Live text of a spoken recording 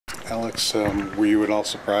Alex, were you at all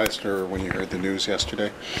surprised or when you heard the news yesterday?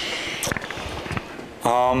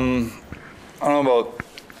 I don't know about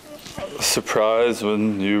surprise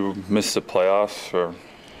when you miss the playoffs for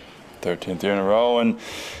 13th year in a row, and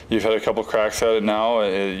you've had a couple cracks at it now.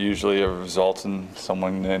 It usually results in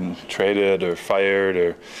someone getting traded or fired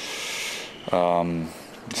or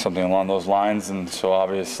something along those lines. And so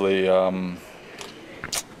obviously, when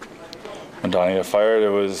Donnie got fired,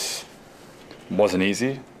 it wasn't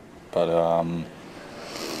easy, but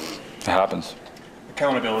it happens.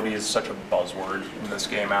 Accountability is such a buzzword in this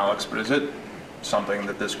game, Alex, but is it something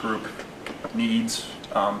that this group needs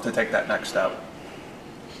to take that next step?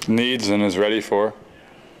 Needs and is ready for.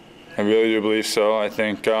 I really do believe so. I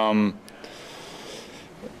think, I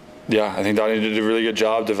think Donnie did a really good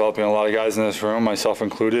job developing a lot of guys in this room, myself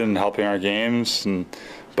included, and helping our games.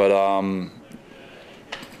 But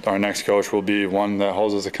our next coach will be one that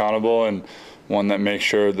holds us accountable and one that makes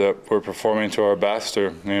sure that we're performing to our best,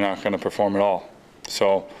 or you're not going to perform at all.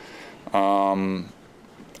 So I'm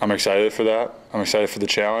excited for that. I'm excited for the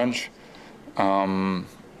challenge.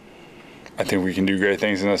 I think we can do great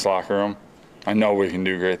things in this locker room. I know we can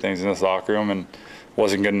do great things in this locker room, and it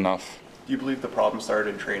wasn't good enough. Do you believe the problem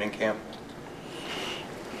started in training camp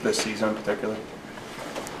this season in particular?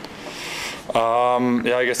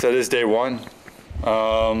 Yeah, I guess that is day one.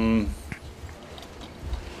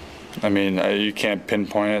 I mean, you can't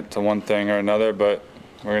pinpoint it to one thing or another, but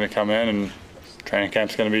we're going to come in and training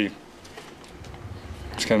camp's going to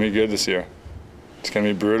be good this year. It's going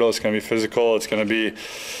to be brutal. It's going to be physical. It's going to be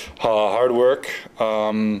hard work.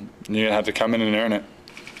 You're going to have to come in and earn it.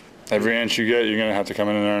 Every inch you get, you're going to have to come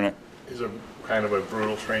in and earn it. Is a kind of a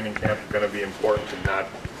brutal training camp going to be important to not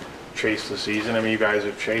chase the season? I mean, you guys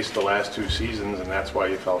have chased the last 2 seasons, and that's why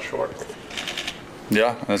you fell short.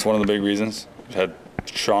 Yeah, that's one of the big reasons. We've had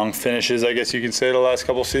strong finishes, I guess you could say, the last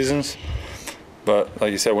couple seasons. But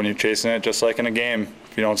like you said, when you're chasing it, just like in a game,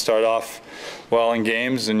 if you don't start off well in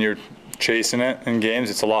games and you're chasing it in games,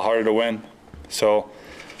 it's a lot harder to win. So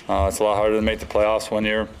it's a lot harder to make the playoffs when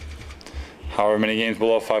you're however many games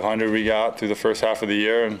below 500 we got through the first half of the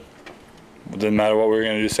year. And it didn't matter what we were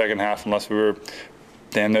going to do second half unless we were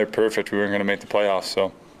damn near perfect. We weren't going to make the playoffs,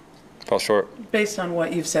 so fell short. Based on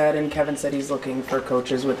what you've said, and Kevin said he's looking for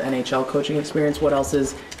coaches with NHL coaching experience, what else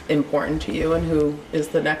is important to you, and who is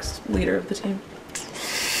the next leader of the team?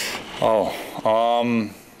 I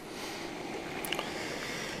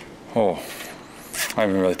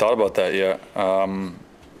haven't really thought about that yet. You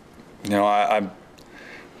know,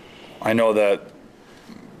 I know that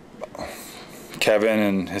Kevin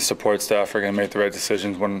and his support staff are going to make the right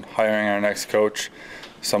decisions when hiring our next coach.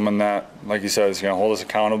 Someone that, like you said, is going to hold us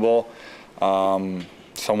accountable.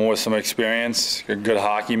 Someone with some experience, a good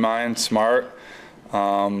hockey mind, smart.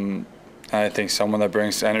 I think someone that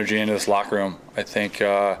brings energy into this locker room. I think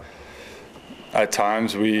at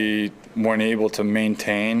times we weren't able to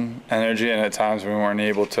maintain energy, and at times we weren't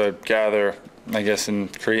able to gather, I guess,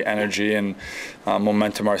 and create energy and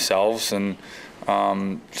momentum ourselves. And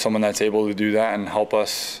someone that's able to do that and help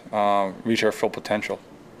us reach our full potential.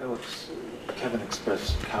 Alex, Kevin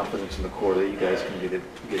expressed confidence in the core that you guys can get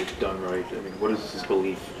it done right. I mean, what does his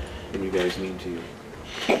belief in you guys mean to you?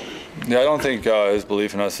 Yeah, I don't think his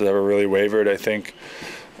belief in us has ever really wavered. I think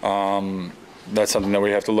that's something that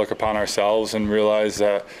we have to look upon ourselves and realize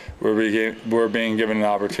that we're being given an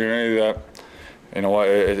opportunity that, you know what,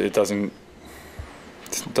 it doesn't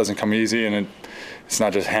come easy, and it's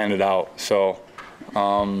not just handed out. So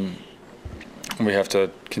we have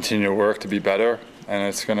to continue to work to be better, and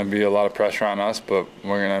it's going to be a lot of pressure on us, but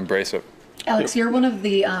we're going to embrace it. Alex, you're one of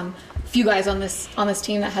the few guys on this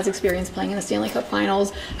team that has experience playing in the Stanley Cup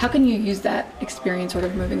Finals. How can you use that experience sort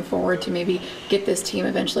of moving forward to maybe get this team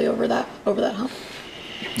eventually over that hump?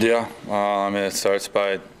 Yeah, I mean, it starts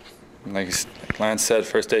by, like Lance said,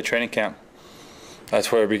 first day training camp.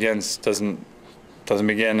 That's where it begins. Doesn't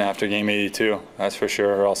begin after game 82. That's for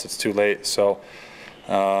sure, or else it's too late. So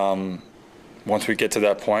once we get to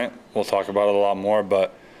that point, we'll talk about it a lot more.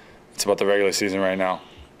 But it's about the regular season right now.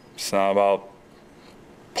 It's not about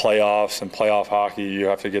playoffs and playoff hockey. You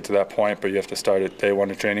have to get to that point, but you have to start at day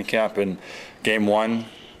 1 of training camp. And game 1,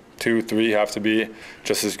 2, 3 have to be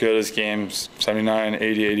just as good as games 79,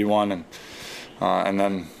 80, 81, and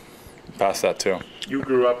then past that too. You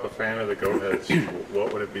grew up a fan of the Go-Heads.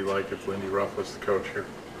 What would it be like if Lindy Ruff was the coach here?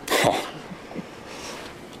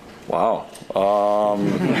 Wow.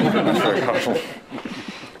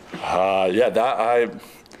 Yeah,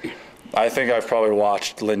 I think I've probably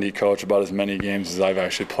watched Lindy coach about as many games as I've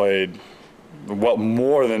actually played well,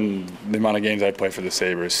 more than the amount of games I played for the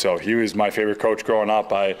Sabres. So he was my favorite coach growing up.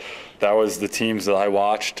 That was the teams that I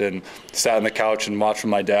watched and sat on the couch and watched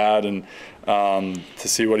with my dad, and to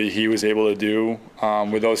see what he was able to do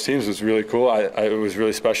with those teams was really cool. It was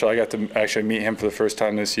really special. I got to actually meet him for the first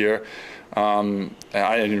time this year. And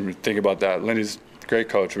I didn't even think about that. Lindy's a great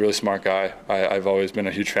coach, a really smart guy. I've always been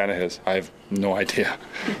a huge fan of his. I have no idea.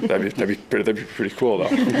 That'd be pretty cool, though.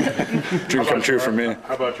 Dream come true for me.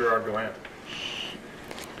 How about Gerard Gallant?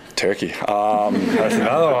 Turkey. That's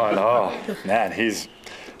another one. Oh, man, he was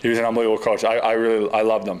an unbelievable coach. I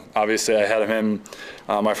loved him. Obviously, I had him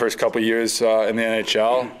my first couple years in the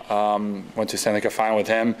NHL. Went to Stanley Cup final with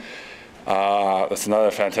him. That's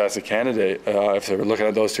another fantastic candidate. If they were looking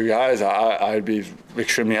at those two guys, I'd be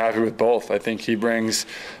extremely happy with both. I think he brings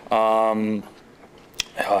he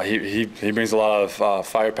brings a lot of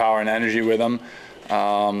firepower and energy with him.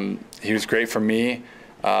 He was great for me.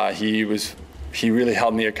 He really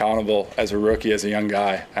held me accountable as a rookie, as a young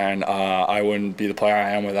guy, and I wouldn't be the player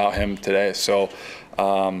I am without him today. So,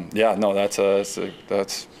 yeah, no, that's I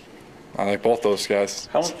like both those guys.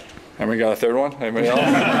 And we got a third one? Anybody else?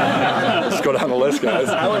 Let's go down the list, guys.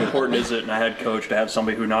 How important is it in a head coach to have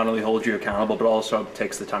somebody who not only holds you accountable, but also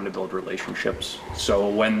takes the time to build relationships? So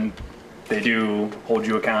when they do hold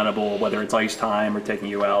you accountable, whether it's ice time or taking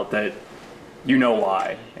you out, that you know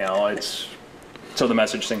why. You know, it's so the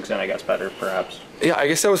message sinks in, I guess, better, perhaps. Yeah, I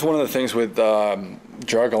guess that was one of the things with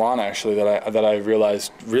Gerard Gallant, actually, that I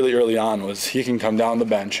realized really early on was he can come down the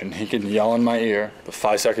bench and he can yell in my ear, but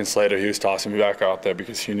 5 seconds later he was tossing me back out there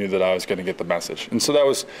because he knew that I was going to get the message. And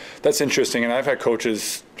so that's interesting. And I've had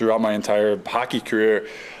coaches throughout my entire hockey career,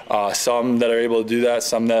 some that are able to do that,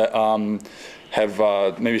 some that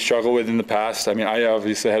have maybe struggled with in the past. I mean, I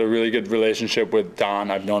obviously had a really good relationship with Don.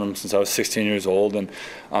 I've known him since I was 16 years old, and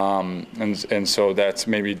so that's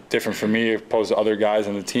maybe different for me opposed to other guys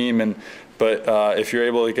on the team. But if you're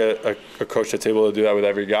able to get a coach that's able to do that with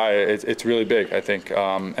every guy, it's really big, I think,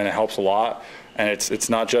 and it helps a lot. And it's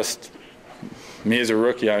not just me as a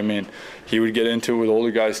rookie. I mean, he would get into it with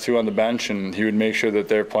older guys too on the bench, and he would make sure that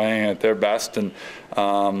they're playing at their best. And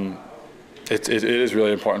it is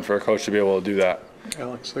really important for a coach to be able to do that.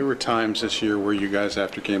 Alex, there were times this year where you guys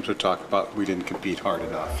after games would talk about we didn't compete hard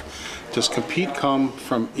enough. Does compete come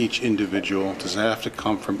from each individual? Does it have to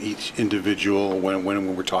come from each individual when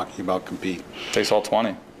we're talking about compete? It takes all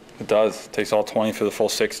 20. It does. It takes all 20 for the full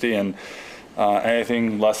 60, and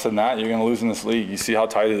anything less than that, you're going to lose in this league. You see how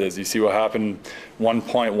tight it is. You see what happened. 1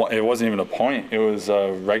 point. It wasn't even a point. It was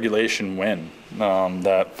a regulation win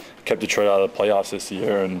that kept Detroit out of the playoffs this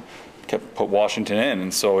year and put Washington in.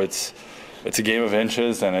 And so it's a game of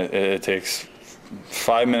inches, and it takes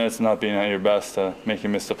 5 minutes not being at your best to make you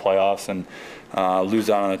miss the playoffs and lose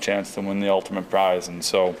out on a chance to win the ultimate prize. And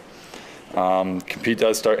so compete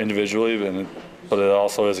does start individually, but it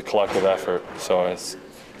also is a collective effort. So it's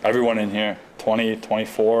everyone in here, 20,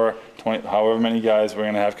 24, 20, however many guys we're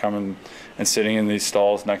going to have coming and sitting in these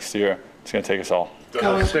stalls next year. It's going to take us all.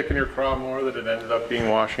 Does it stick in your craw more that it ended up being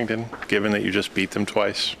Washington, given that you just beat them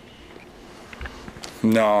twice?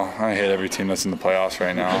 No, I hate every team that's in the playoffs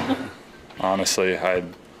right now. Honestly,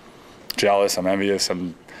 I'm jealous, I'm envious,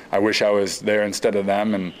 I wish I was there instead of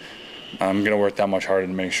them, and I'm going to work that much harder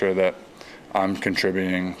to make sure that I'm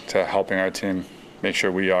contributing to helping our team make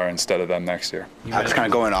sure we are instead of them next year. I was kind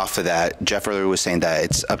of going off of that. Jeff earlier was saying that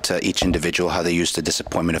it's up to each individual how they use the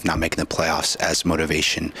disappointment of not making the playoffs as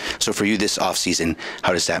motivation. So for you this offseason,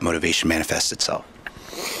 how does that motivation manifest itself?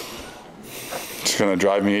 It's going to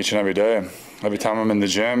drive me each and every day. Every time I'm in the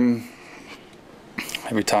gym,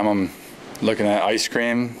 every time I'm looking at ice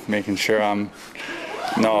cream, making sure I'm.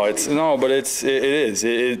 It's going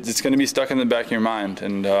to be stuck in the back of your mind.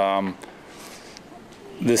 And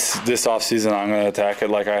this off season, I'm going to attack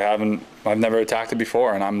it like I've never attacked it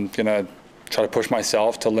before, and I'm going to try to push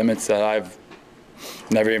myself to limits that I've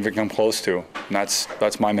never even come close to. And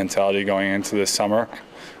that's my mentality going into this summer.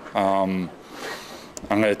 I'm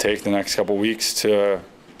going to take the next couple weeks to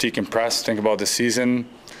decompress, think about the season,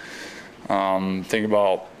 think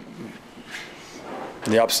about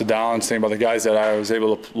the ups and downs, think about the guys that I was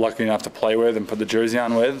lucky enough to play with and put the jersey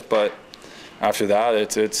on with. But after that,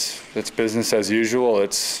 it's business as usual.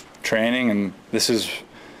 It's training, and this is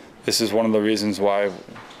one of the reasons why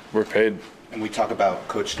we're paid. And we talk about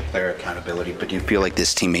coach-to-player accountability, but do you feel like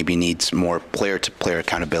this team maybe needs more player-to-player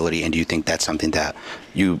accountability, and do you think that's something that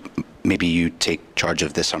you take charge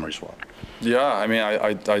of this summer as well? Yeah, I mean,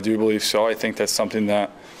 I do believe so. I think that's something that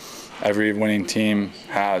every winning team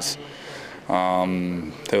has.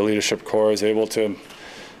 The leadership core is able to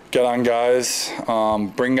get on guys,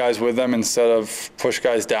 bring guys with them instead of push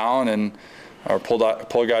guys down, and or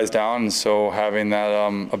pull guys down. And so having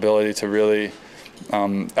that ability to really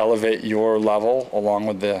elevate your level along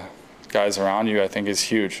with the guys around you, I think is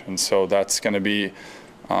huge. And so that's going to be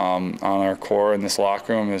on our core in this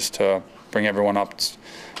locker room, is to bring everyone up to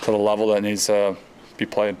the level that needs to be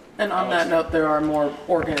played. And on that note, there are more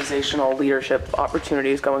organizational leadership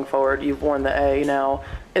opportunities going forward. You've worn the A now.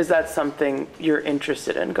 Is that something you're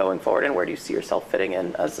interested in going forward, and where do you see yourself fitting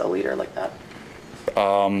in as a leader like that?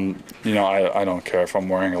 You know, I don't care if I'm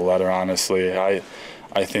wearing a letter, honestly. I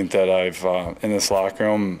think that I've, in this locker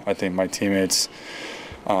room, I think my teammates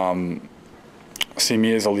see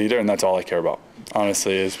me as a leader, and that's all I care about,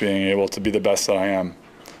 honestly, is being able to be the best that I am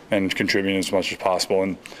and contributing as much as possible.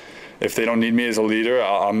 And if they don't need me as a leader,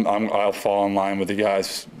 I'll fall in line with the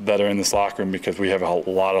guys that are in this locker room, because we have a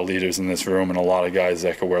lot of leaders in this room and a lot of guys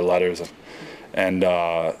that could wear letters. And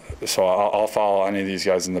so I'll follow any of these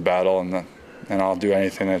guys in the battle, and I'll do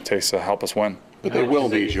anything that it takes to help us win. But they will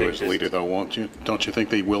need you as a leader, though, won't you? Don't you think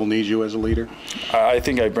they will need you as a leader? I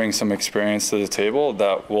think I bring some experience to the table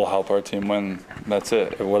that will help our team win. That's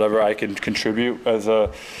it. Whatever I can contribute as a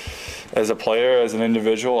player, as an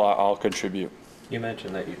individual, I'll contribute. You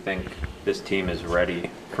mentioned that you think this team is ready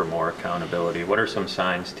for more accountability. What are some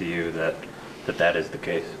signs to you that is the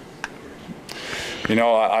case? You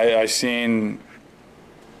know, I've seen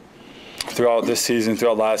throughout this season,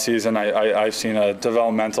 throughout last season, I've seen a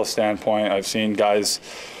developmental standpoint. I've seen guys,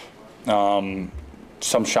 some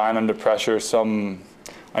shine under pressure,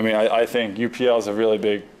 I think UPL is a really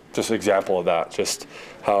big just example of that, just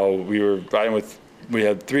how we were riding with. We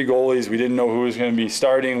had 3 goalies. We didn't know who was going to be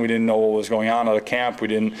starting. We didn't know what was going on at the camp. We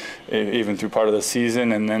didn't, even through part of the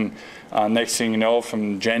season. And then next thing you know,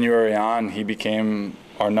 from January on, he became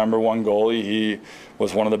our #1 goalie. He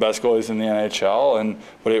was one of the best goalies in the NHL,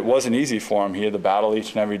 but it wasn't easy for him. He had to battle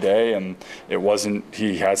each and every day, and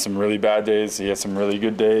he had some really bad days. He had some really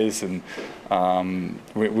good days, and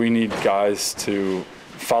we need guys to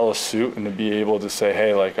follow suit and to be able to say,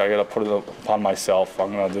 hey, like, I got to put it upon myself.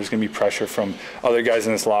 There's going to be pressure from other guys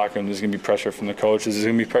in this locker room. There's going to be pressure from the coaches. There's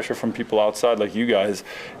going to be pressure from people outside like you guys,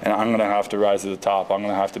 and I'm going to have to rise to the top. I'm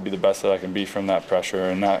going to have to be the best that I can be from that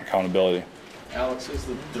pressure and that accountability. Alex, is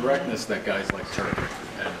the directness that guys like Tuch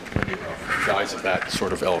and guys of that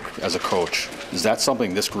sort of ilk as a coach, is that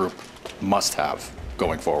something this group must have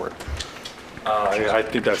going forward? I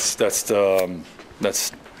think that's going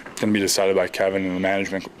to be decided by Kevin and the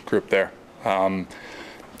management group there.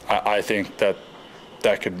 I think that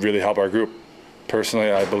could really help our group.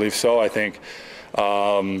 Personally, I believe so. I think,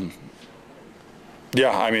 yeah,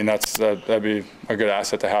 I mean, that'd be a good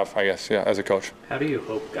asset to have, I guess, yeah, as a coach. How do you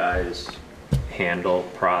hope guys handle,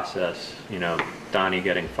 process, Donnie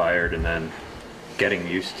getting fired and then getting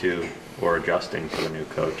used to or adjusting to the new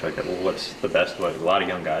coach? Like, what's the best way? A lot of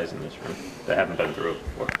young guys in this room that haven't been through it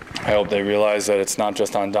before. I hope they realize that it's not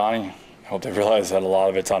just on Donnie. I hope they realize that a lot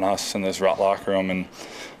of it's on us in this locker room. And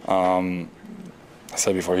I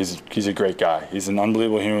said before, he's a great guy. He's an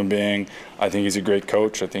unbelievable human being. I think he's a great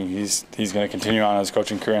coach. I think he's going to continue on his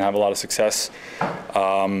coaching career and have a lot of success.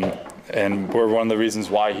 And we're one of the reasons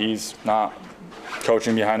why he's not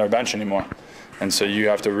coaching behind our bench anymore. And so you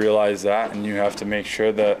have to realize that, and you have to make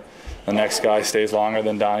sure that the next guy stays longer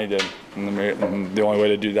than Donnie did. And the only way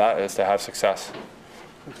to do that is to have success.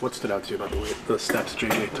 What stood out to you about the steps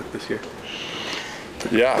JJ took this year?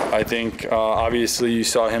 Yeah, I think obviously you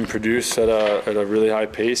saw him produce at a really high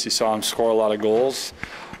pace. You saw him score a lot of goals.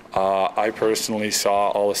 I personally saw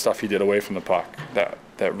all the stuff he did away from the puck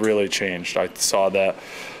that really changed. I saw that.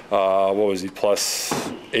 What was he,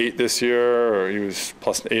 +8 this year, or he was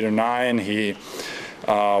 +8 or 9. He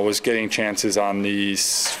was getting chances on these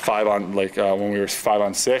 5-on, when we were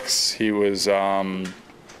 5-on-6. He was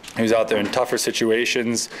out there in tougher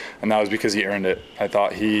situations, and that was because he earned it. I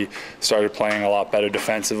thought he started playing a lot better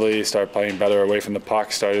defensively, started playing better away from the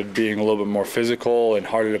puck, started being a little bit more physical and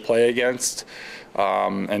harder to play against,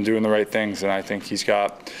 and doing the right things. And I think he's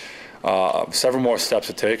got several more steps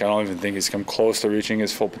to take. I don't even think he's come close to reaching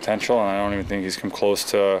his full potential, and I don't even think he's come close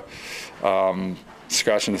to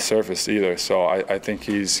scratching the surface either. So I think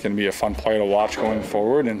he's going to be a fun player to watch going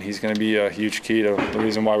forward, and he's going to be a huge key to the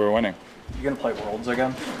reason why we're winning. You going to play Worlds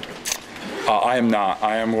again? I am not.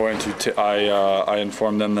 I am going to. I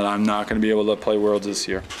informed them that I'm not going to be able to play Worlds this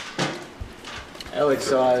year. Alex,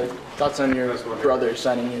 thoughts on your brother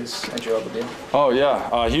signing his entry-level deal? Oh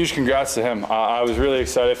yeah, huge congrats to him. I was really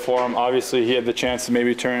excited for him. Obviously, he had the chance to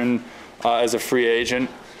maybe turn as a free agent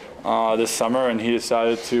this summer, and he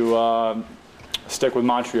decided to stick with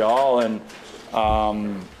Montreal. And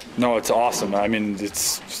no, it's awesome. I mean,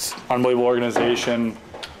 it's unbelievable organization.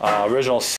 Original